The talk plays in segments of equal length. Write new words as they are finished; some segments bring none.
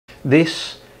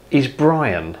This is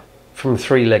Brian from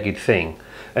Three Legged Thing,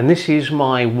 and this is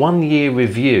my 1 year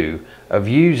review of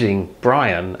using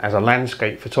Brian as a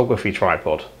landscape photography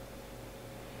tripod.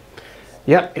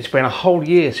 Yep, it's been a whole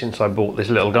year since I bought this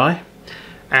little guy,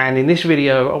 and in this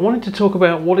video I wanted to talk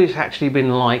about what it's actually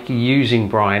been like using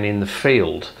Brian in the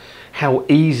field. How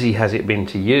easy has it been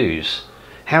to use?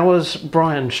 How has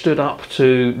Brian stood up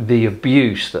to the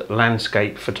abuse that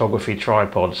landscape photography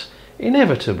tripods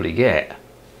inevitably get?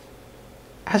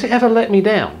 Has it ever let me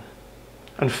down?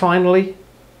 And finally,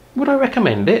 would I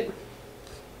recommend it?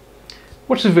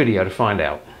 Watch the video to find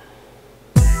out.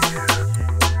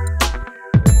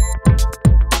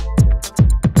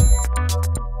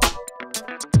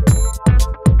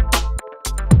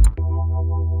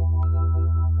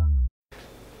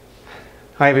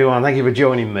 Hi everyone, thank you for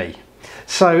joining me.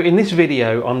 So in this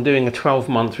video I'm doing a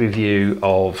 12-month review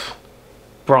of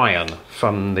Brian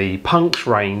from the Punks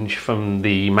range from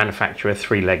the manufacturer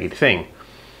Three Legged Thing.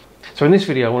 So in this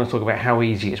video I want to talk about how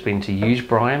easy it's been to use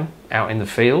Brian out in the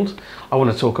field. I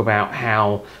want to talk about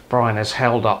how Brian has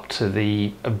held up to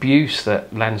the abuse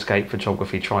that landscape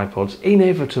photography tripods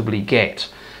inevitably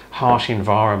get. Harsh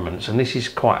environments, and this is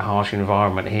quite a harsh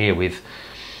environment here with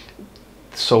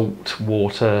salt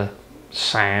water,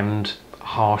 sand,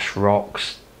 harsh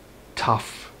rocks,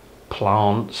 tough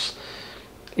plants.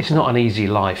 It's not an easy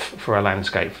life for a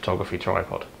landscape photography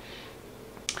tripod.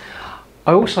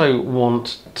 I also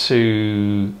want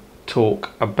to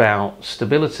talk about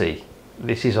stability.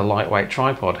 This is a lightweight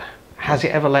tripod. Has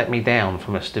it ever let me down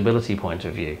from a stability point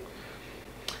of view?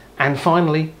 And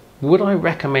finally, would I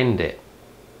recommend it?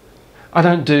 I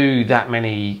don't do that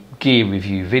many gear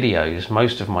review videos.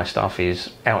 Most of my stuff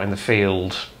is out in the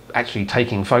field actually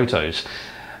taking photos.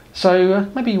 So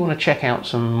maybe you want to check out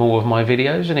some more of my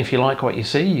videos, and if you like what you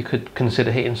see you could consider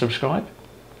hitting subscribe,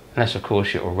 unless of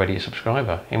course you're already a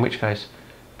subscriber, in which case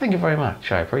thank you very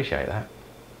much, I appreciate that.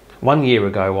 1 year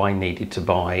ago I needed to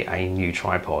buy a new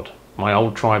tripod. My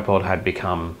old tripod had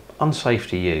become unsafe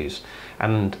to use,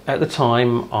 and at the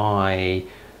time I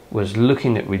was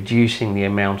looking at reducing the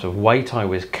amount of weight I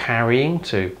was carrying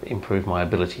to improve my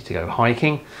ability to go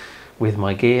hiking with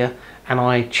my gear, and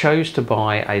I chose to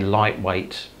buy a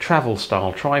lightweight travel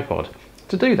style tripod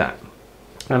to do that.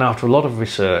 And after a lot of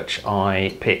research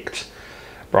I picked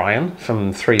Brian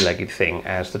from Three Legged Thing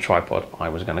as the tripod I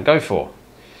was going to go for.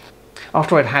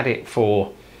 After I'd had it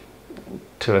for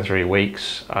 2 or 3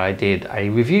 weeks, I did a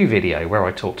review video where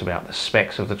I talked about the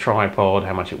specs of the tripod,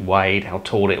 how much it weighed, how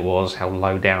tall it was, how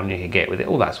low down you could get with it,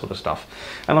 all that sort of stuff.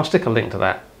 And I'll stick a link to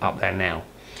that up there now.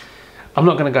 I'm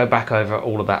not going to go back over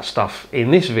all of that stuff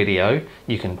in this video.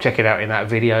 You can check it out in that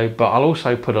video, but I'll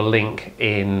also put a link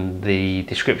in the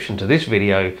description to this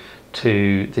video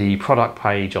to the product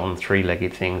page on Three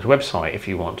Legged Thing's website if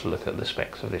you want to look at the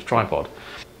specs of this tripod.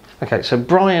 Okay, so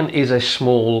Brian is a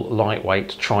small,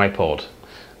 lightweight tripod.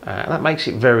 That makes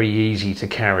it very easy to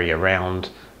carry around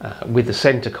with the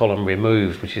center column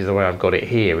removed, which is the way I've got it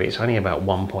here. It's only about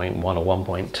 1.1 or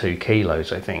 1.2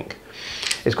 kilos, I think.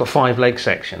 It's got 5 leg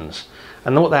sections.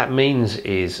 And what that means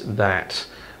is that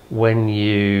when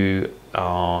you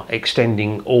are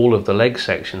extending all of the leg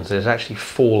sections, there's actually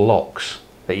 4 locks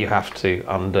that you have to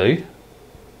undo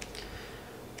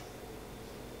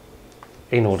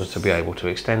in order to be able to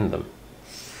extend them.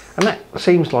 And that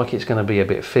seems like it's going to be a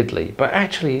bit fiddly, but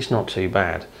actually it's not too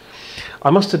bad. I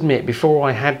must admit, before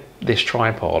I had this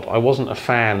tripod, I wasn't a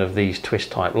fan of these twist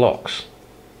type locks,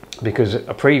 because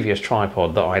a previous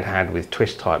tripod that I'd had with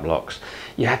twist type locks,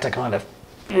 you had to kind of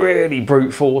really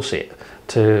brute force it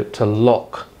to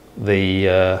lock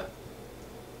the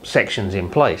sections in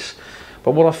place.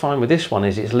 But what I find with this one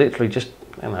is it's literally just,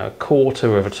 you know, a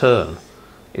quarter of a turn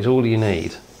is all you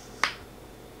need.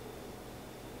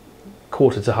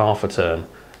 Quarter to half a turn,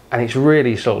 and it's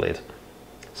really solid.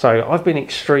 So I've been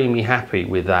extremely happy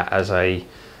with that as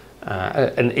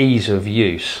an ease of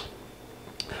use.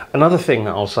 Another thing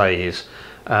that I'll say is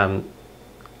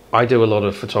I do a lot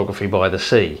of photography by the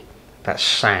sea. That's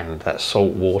sand, that's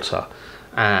salt water,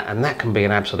 and that can be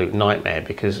an absolute nightmare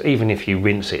because even if you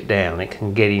rinse it down it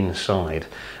can get inside.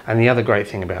 And the other great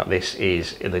thing about this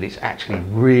is that it's actually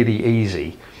really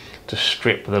easy to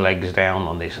strip the legs down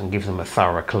on this and give them a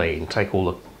thorough clean, take all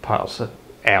the parts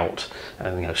out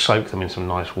and, you know, soak them in some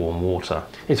nice warm water.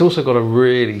 It's also got a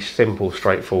really simple,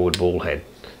 straightforward ball head.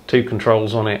 2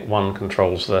 controls on it. One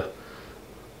controls the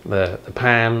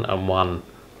pan and one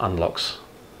unlocks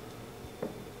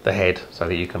the head so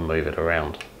that you can move it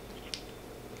around.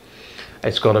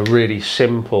 It's got a really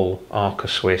simple Arca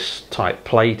Swiss type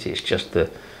plate. It's just the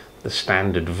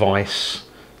standard vice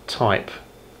type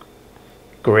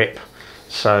grip.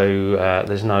 so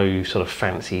there's no sort of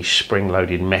fancy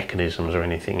spring-loaded mechanisms or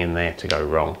anything in there to go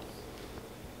wrong.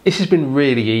 This has been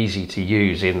really easy to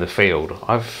use in the field.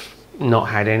 I've not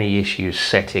had any issues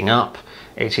setting up.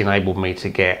 It's enabled me to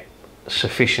get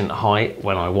sufficient height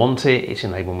when I want it. It's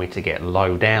enabled me to get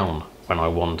low down when I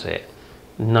want it.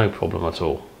 No problem at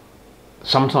all.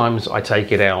 Sometimes I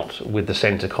take it out with the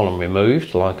center column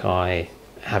removed, like I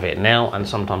have it now, and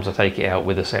sometimes I take it out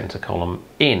with the center column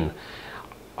in.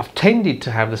 I've tended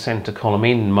to have the center column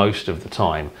in most of the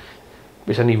time.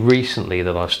 It's only recently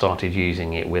that I've started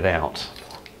using it without.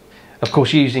 Of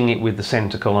course, using it with the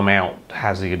center column out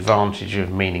has the advantage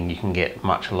of meaning you can get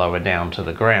much lower down to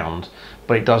the ground,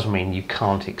 but it does mean you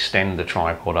can't extend the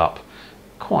tripod up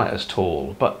quite as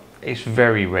tall, but it's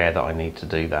very rare that I need to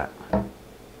do that.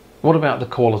 What about the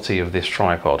quality of this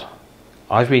tripod?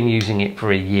 I've been using it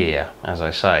for a year, as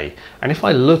I say, and if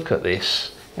I look at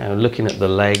this, you know, looking at the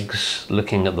legs,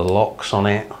 looking at the locks on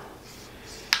it,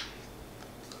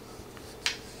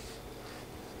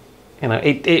 you know,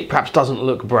 it perhaps doesn't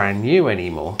look brand new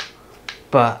anymore,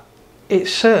 but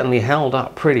it's certainly held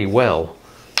up pretty well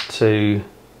to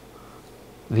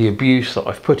the abuse that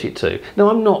I've put it to. Now,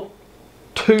 I'm not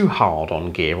too hard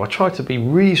on gear. I try to be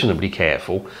reasonably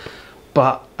careful,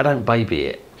 but I don't baby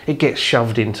it. It gets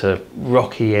shoved into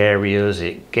rocky areas,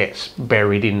 it gets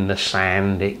buried in the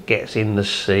sand, it gets in the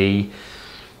sea,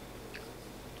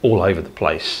 all over the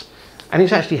place. And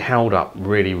it's actually held up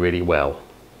really, really well.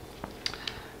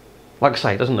 Like I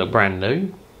say, it doesn't look brand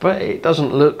new, but it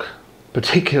doesn't look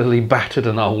particularly battered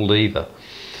and old either.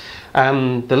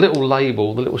 The little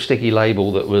label, the little sticky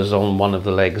label that was on one of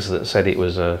the legs that said it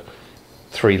was a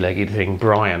three-legged thing,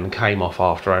 Brian, came off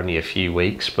after only a few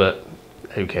weeks, but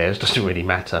who cares, doesn't really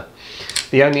matter.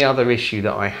 The only other issue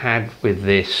that I had with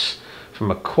this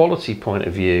from a quality point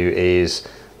of view is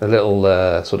the little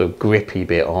sort of grippy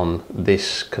bit on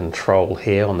this control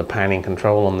here, on the panning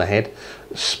control on the head,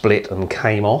 split and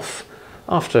came off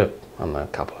after, I don't know, a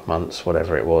couple of months,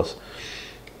 whatever it was.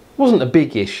 It wasn't a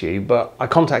big issue, but I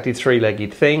contacted Three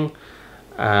Legged Thing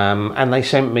and they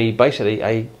sent me basically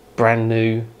a brand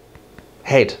new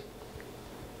head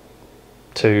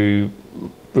to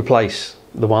replace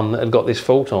the one that had got this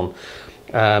fault on,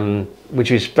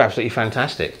 which is absolutely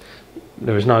fantastic.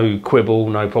 There was no quibble,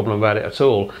 no problem about it at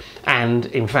all. And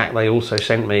in fact, they also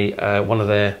sent me one of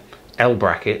their L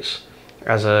brackets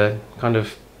as a kind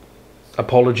of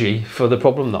apology for the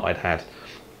problem that I'd had.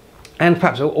 And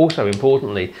perhaps also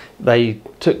importantly, they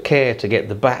took care to get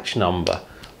the batch number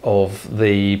of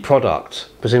the product,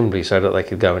 presumably so that they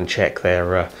could go and check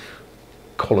their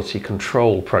quality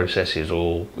control processes,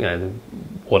 or you know,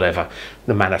 whatever,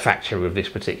 the manufacturer of this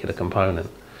particular component.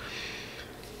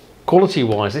 Quality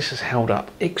wise, this has held up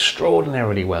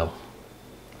extraordinarily well,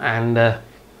 and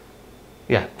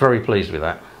yeah, very pleased with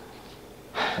that.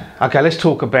 Okay, let's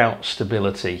talk about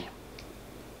stability.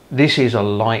 This is a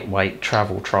lightweight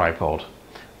travel tripod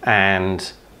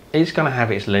and it's going to have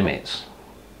its limits.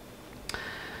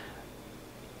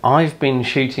 I've been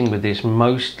shooting with this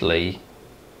mostly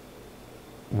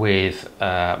with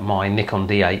my Nikon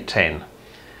D810,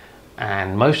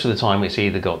 and most of the time it's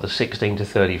either got the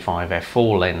 16-35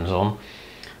 f4 lens on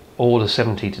or the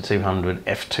 70-200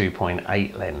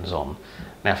 f2.8 lens on.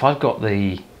 Now if I've got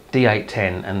the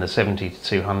D810 and the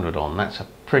 70-200 on, that's a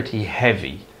pretty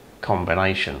heavy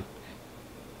combination,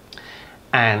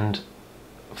 and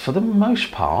for the most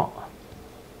part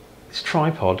this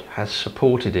tripod has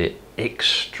supported it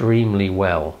extremely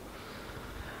well.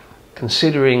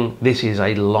 Considering this is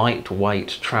a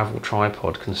lightweight travel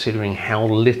tripod, considering how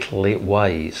little it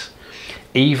weighs,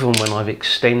 even when I've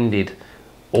extended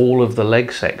all of the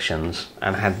leg sections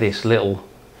and had this little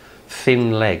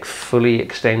thin leg fully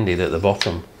extended at the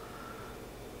bottom,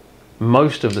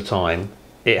 most of the time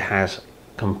it has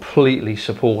completely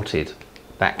supported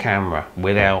that camera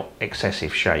without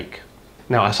excessive shake.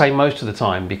 Now I say most of the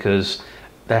time because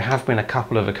there have been a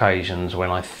couple of occasions when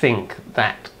I think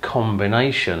that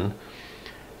combination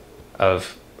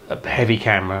of a heavy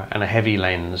camera and a heavy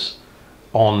lens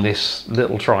on this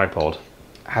little tripod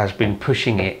has been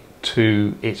pushing it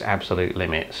to its absolute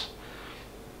limits.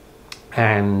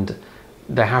 And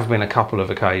there have been a couple of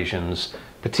occasions,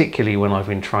 particularly when I've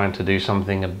been trying to do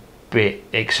something a bit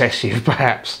excessive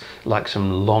perhaps, like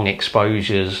some long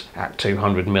exposures at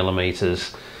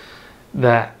 200mm,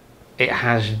 that it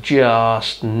has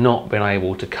just not been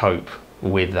able to cope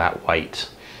with that weight.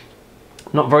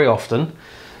 Not very often,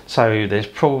 so there's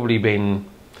probably been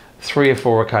 3 or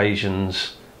 4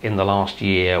 occasions in the last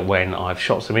year when I've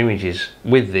shot some images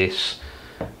with this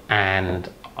and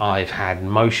I've had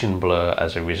motion blur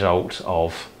as a result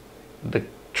of the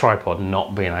tripod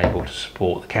not being able to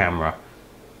support the camera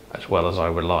as well as I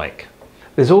would like.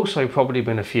 There's also probably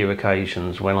been a few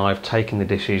occasions when I've taken the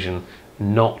decision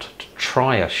not to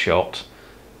try a shot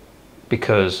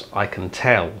because I can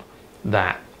tell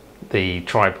that the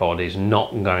tripod is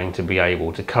not going to be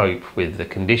able to cope with the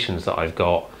conditions that I've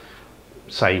got,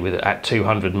 say at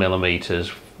 200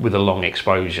 millimeters with a long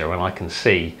exposure, and I can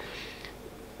see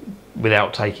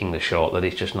without taking the shot that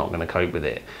it's just not going to cope with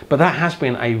it. But that has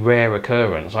been a rare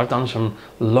occurrence. I've done some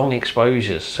long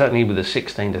exposures, certainly with a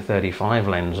 16 to 35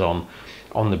 lens on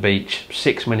the beach,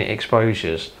 6-minute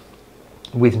exposures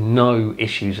with no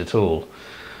issues at all.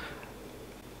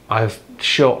 I've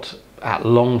shot at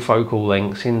long focal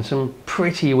lengths in some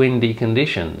pretty windy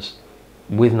conditions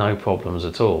with no problems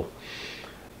at all.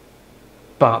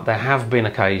 But there have been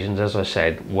occasions, as I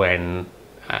said, when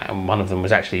one of them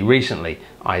was actually recently,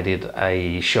 I did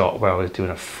a shot where I was doing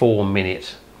a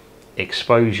 4-minute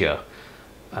exposure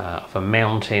of a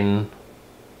mountain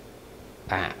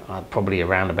at probably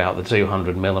around about the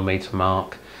 200 millimeter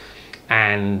mark,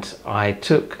 and I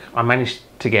managed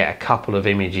to get a couple of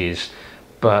images,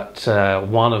 but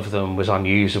one of them was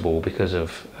unusable because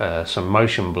of some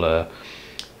motion blur,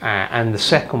 and the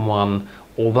second one,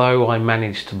 although I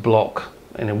managed to block,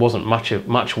 and it wasn't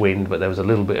much wind, but there was a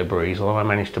little bit of breeze, although I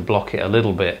managed to block it a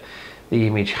little bit, the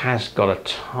image has got a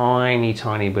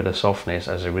tiny bit of softness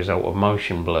as a result of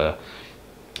motion blur,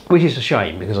 which is a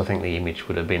shame because I think the image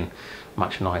would have been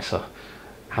much nicer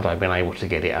had I been able to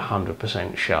get it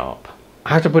 100% sharp.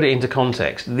 I have to put it into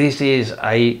context. This is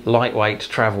a lightweight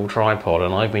travel tripod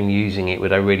and I've been using it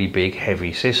with a really big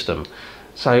heavy system.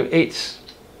 So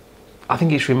I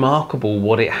think it's remarkable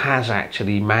what it has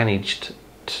actually managed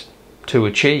to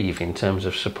achieve in terms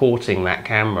of supporting that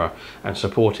camera and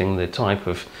supporting the type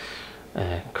of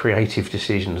creative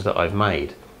decisions that I've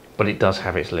made, but it does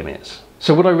have its limits.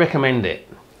 So would I recommend it?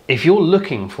 If you're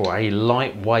looking for a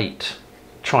lightweight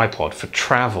tripod for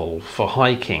travel, for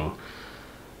hiking,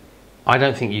 I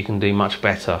don't think you can do much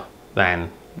better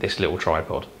than this little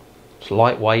tripod. It's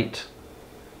lightweight,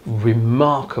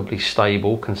 remarkably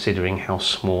stable considering how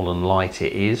small and light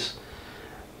it is.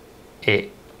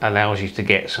 It allows you to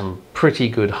get some pretty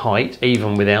good height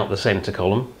even without the center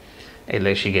column. It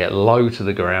lets you get low to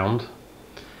the ground.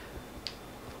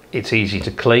 It's easy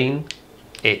to clean.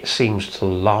 It seems to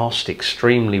last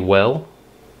extremely well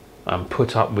and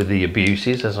put up with the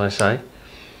abuses, as I say.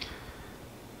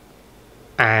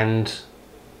 And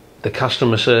the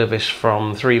customer service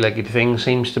from Three Legged Thing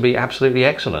seems to be absolutely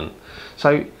excellent.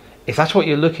 So if that's what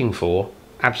you're looking for,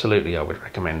 absolutely I would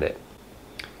recommend it.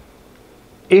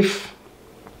 If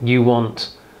you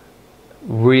want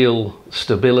real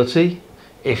stability,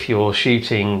 if you're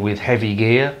shooting with heavy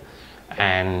gear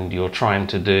and you're trying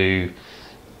to do,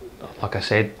 like I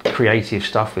said, creative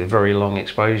stuff with very long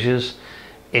exposures,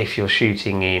 if you're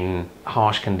shooting in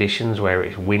harsh conditions where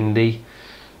it's windy,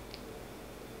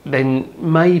 then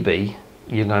maybe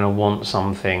you're going to want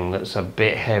something that's a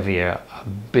bit heavier, a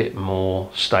bit more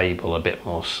stable, a bit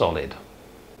more solid.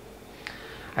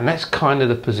 And that's kind of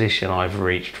the position I've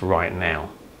reached right now.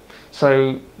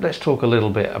 So let's talk a little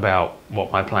bit about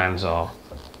what my plans are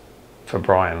for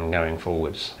Brian going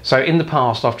forwards. So in the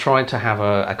past I've tried to have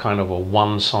a kind of a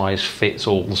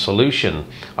one-size-fits-all solution.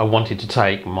 I wanted to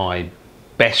take my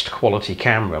best quality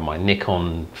camera, my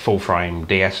Nikon full-frame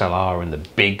DSLR and the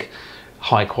big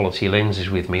high-quality lenses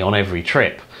with me on every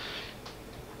trip,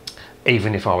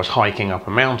 even if I was hiking up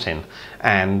a mountain.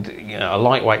 And you know, a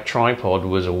lightweight tripod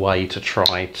was a way to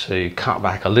try to cut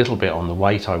back a little bit on the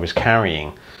weight I was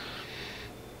carrying.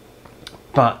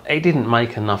 But it didn't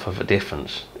make enough of a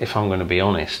difference, if I'm going to be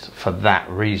honest, for that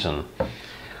reason.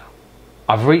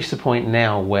 I've reached the point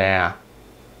now where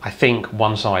I think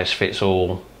one size fits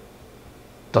all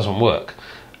doesn't work.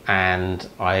 And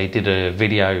I did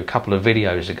a couple of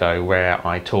videos ago where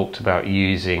I talked about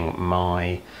using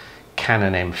my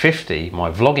Canon M50,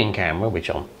 my vlogging camera, which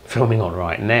I'm filming on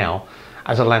right now,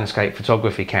 as a landscape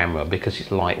photography camera because it's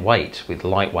lightweight with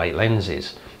lightweight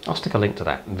lenses. I'll stick a link to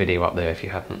that video up there if you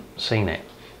haven't seen it.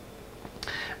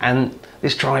 And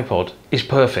this tripod is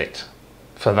perfect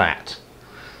for that.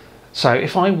 So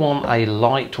if I want a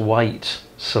lightweight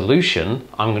solution,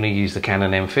 I'm going to use the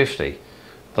Canon M50.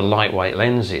 The lightweight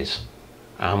lenses,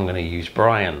 I'm going to use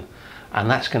Brian. And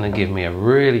that's going to give me a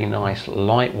really nice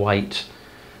lightweight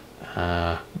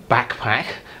backpack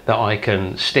that I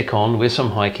can stick on with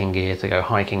some hiking gear to go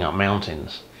hiking up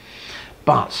mountains.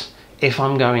 But if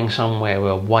I'm going somewhere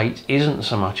where weight isn't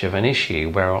so much of an issue,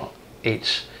 where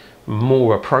it's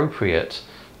more appropriate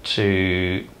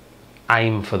to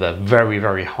aim for the very,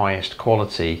 very highest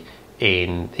quality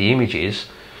in the images,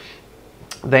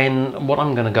 then what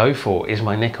I'm going to go for is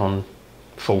my Nikon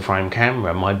full frame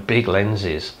camera, my big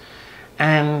lenses,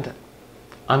 and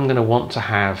I'm going to want to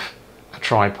have a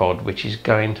tripod which is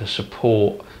going to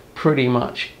support pretty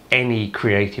much any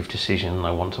creative decision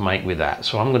I want to make with that.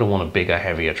 So I'm going to want a bigger,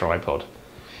 heavier tripod.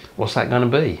 What's that going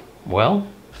to be? Well,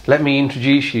 let me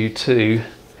introduce you to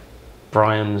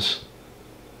Brian's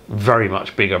very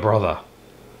much bigger brother.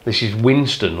 This is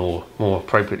Winston, or more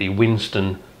appropriately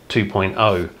Winston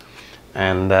 2.0,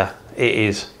 and it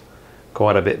is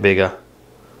quite a bit bigger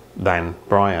than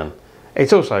Brian.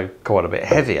 It's also quite a bit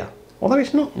heavier, although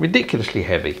it's not ridiculously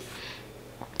heavy.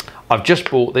 I've just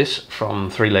bought this from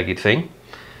Three Legged Thing.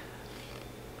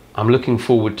 I'm looking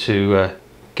forward to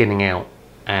getting out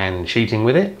and shooting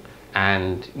with it,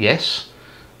 and yes,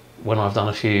 when I've done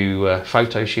a few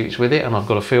photo shoots with it and I've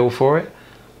got a feel for it,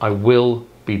 I will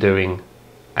be doing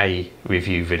a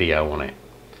review video on it.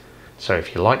 So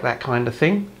if you like that kind of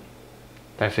thing,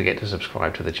 don't forget to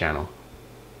subscribe to the channel.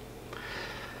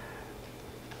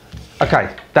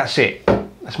 Okay, that's it.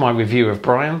 That's my review of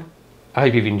Brian. I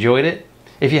hope you've enjoyed it.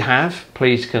 If you have,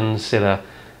 please consider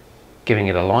giving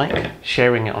it a like,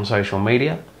 sharing it on social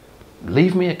media.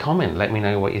 Leave me a comment, let me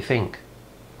know what you think.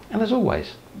 And as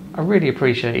always, I really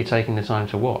appreciate you taking the time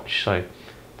to watch, so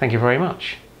thank you very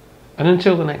much. And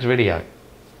until the next video,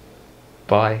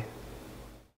 bye.